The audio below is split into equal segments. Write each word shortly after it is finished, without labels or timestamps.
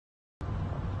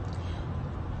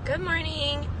Good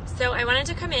morning. So I wanted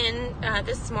to come in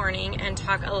this morning and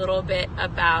talk a little bit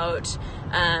about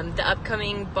the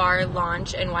upcoming bar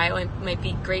launch and why it might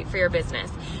be great for your business.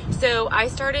 So I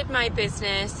started my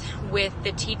business with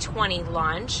the T20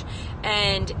 launch,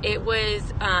 and it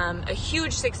was a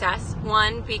huge success.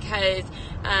 One, because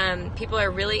people are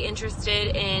really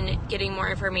interested in getting more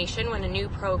information when a new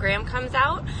program comes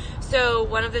out. So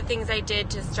one of the things I did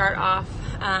to start off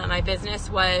my business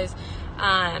was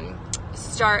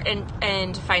start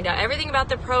and find out everything about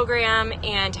the program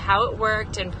and how it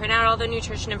worked, and print out all the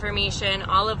nutrition information,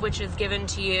 all of which is given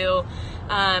to you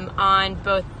on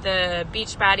both the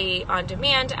Beachbody On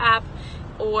Demand app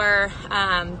or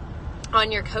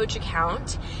on your Coach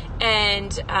account.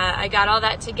 And I got all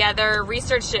that together,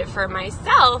 researched it for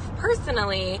myself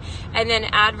personally, and then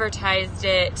advertised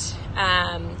it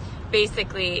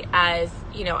basically as,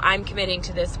 you know, I'm committing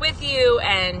to this with you,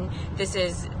 and this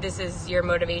is your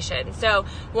motivation. So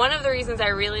one of the reasons I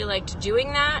really liked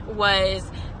doing that was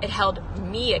it held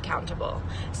me accountable.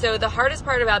 So the hardest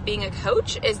part about being a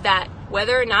coach is that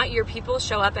whether or not your people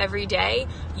show up every day,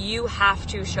 you have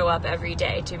to show up every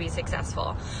day to be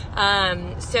successful.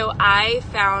 So I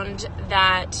found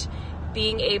that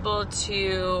being able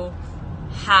to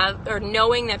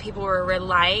knowing that people were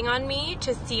relying on me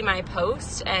to see my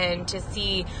post and to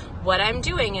see what I'm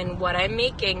doing and what I'm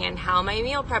making and how my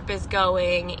meal prep is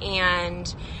going,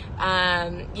 and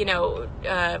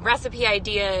recipe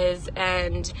ideas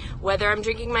and whether I'm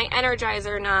drinking my Energize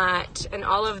or not, and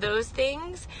all of those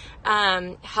things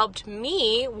helped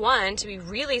me, one, to be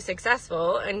really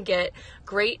successful and get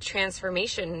great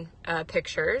transformation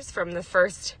pictures from the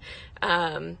first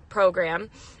program,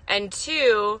 and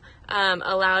two,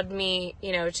 allowed me,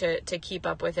 to keep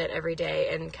up with it every day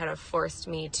and kind of forced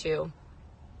me to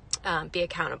be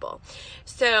accountable.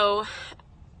 So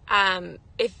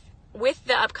if with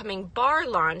the upcoming bar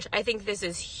launch, I think this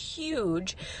is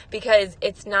huge because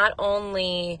it's not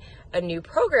only a new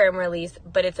program release,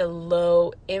 but it's a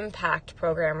low impact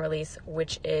program release,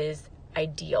 which is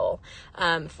ideal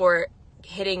for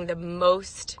hitting the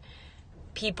most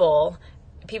people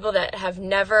that have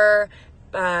never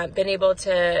been able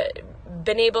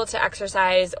to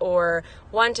exercise, or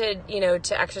wanted,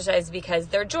 to exercise because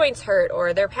their joints hurt,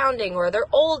 or they're pounding, or they're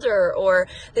older, or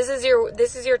this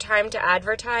is your time to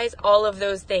advertise all of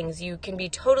those things. You can be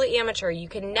totally amateur. You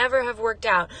can never have worked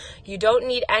out. You don't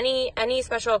need any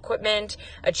special equipment,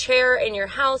 a chair in your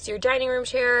house, your dining room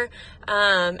chair,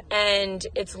 and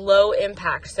it's low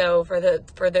impact. So for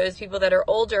those people that are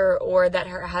older or that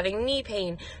are having knee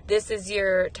pain, this is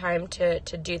your time to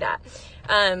do that.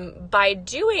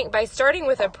 By starting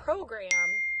with a program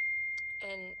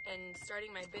and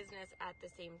starting my business at the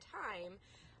same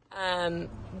time,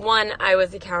 one, I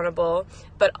was accountable,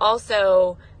 but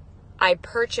also I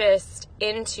purchased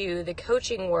into the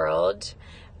coaching world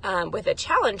with a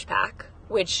challenge pack,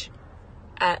 which,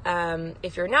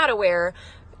 if you're not aware,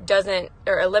 doesn't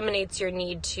or eliminates your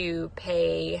need to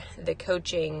pay the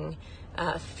coaching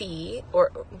fee,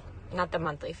 or not the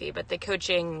monthly fee, but the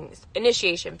coaching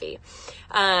initiation fee.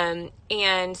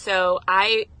 And so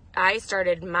I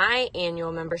started my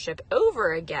annual membership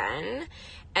over again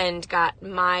and got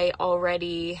my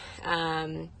already,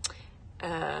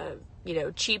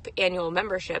 cheap annual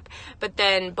membership, but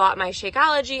then bought my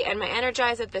Shakeology and my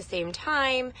Energize at the same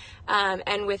time.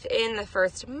 And within the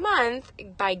first month,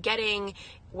 by getting,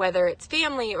 whether it's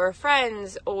family or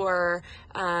friends or,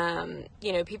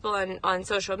 people on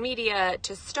social media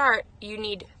to start, you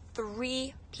need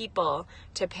 3 people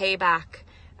to pay back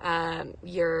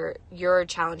your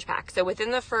challenge pack. So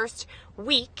within the first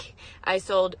week, I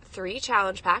sold 3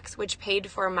 challenge packs, which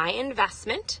paid for my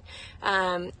investment,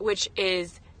 which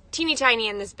is teeny tiny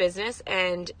in this business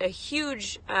and a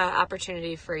huge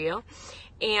opportunity for you.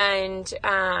 And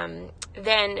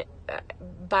then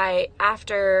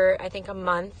after I think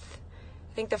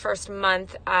the first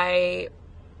month I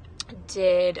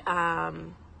did,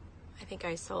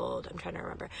 I sold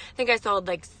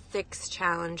like 6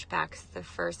 challenge packs the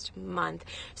first month.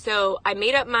 So I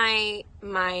made up my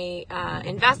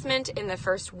investment in the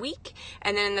first week,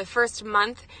 and then in the first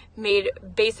month made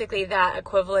basically that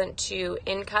equivalent to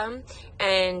income.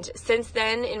 And since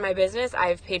then in my business,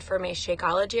 I've paid for my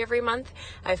Shakeology every month.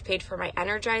 I've paid for my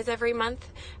Energize every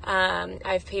month.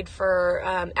 I've paid for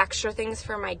extra things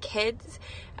for my kids.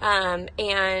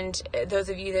 And those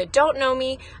of you that don't know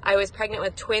me, I was pregnant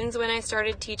with twins when I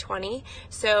started T20,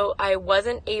 so I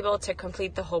wasn't able to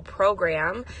complete the whole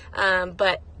program,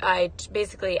 but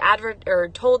basically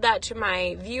told that to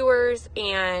my viewers,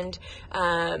 and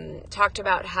talked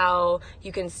about how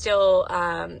you can still,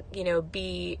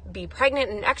 be pregnant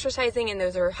and exercising, and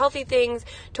those are healthy things.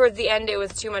 Towards the end, it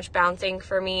was too much bouncing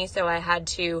for me, so I had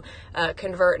to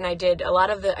convert, and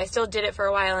I still did it for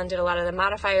a while and did a lot of the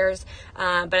modifiers,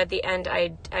 but at the end,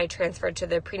 I transferred to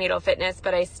the prenatal fitness,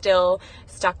 but I still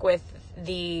stuck with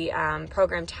the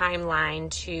program timeline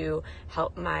to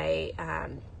help my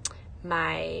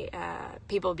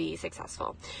people be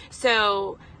successful.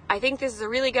 So I think this is a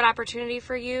really good opportunity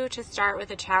for you to start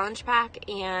with a challenge pack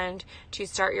and to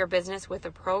start your business with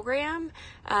a program,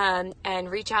 and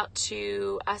reach out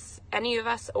to any of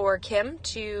us or Kim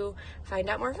to find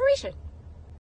out more information.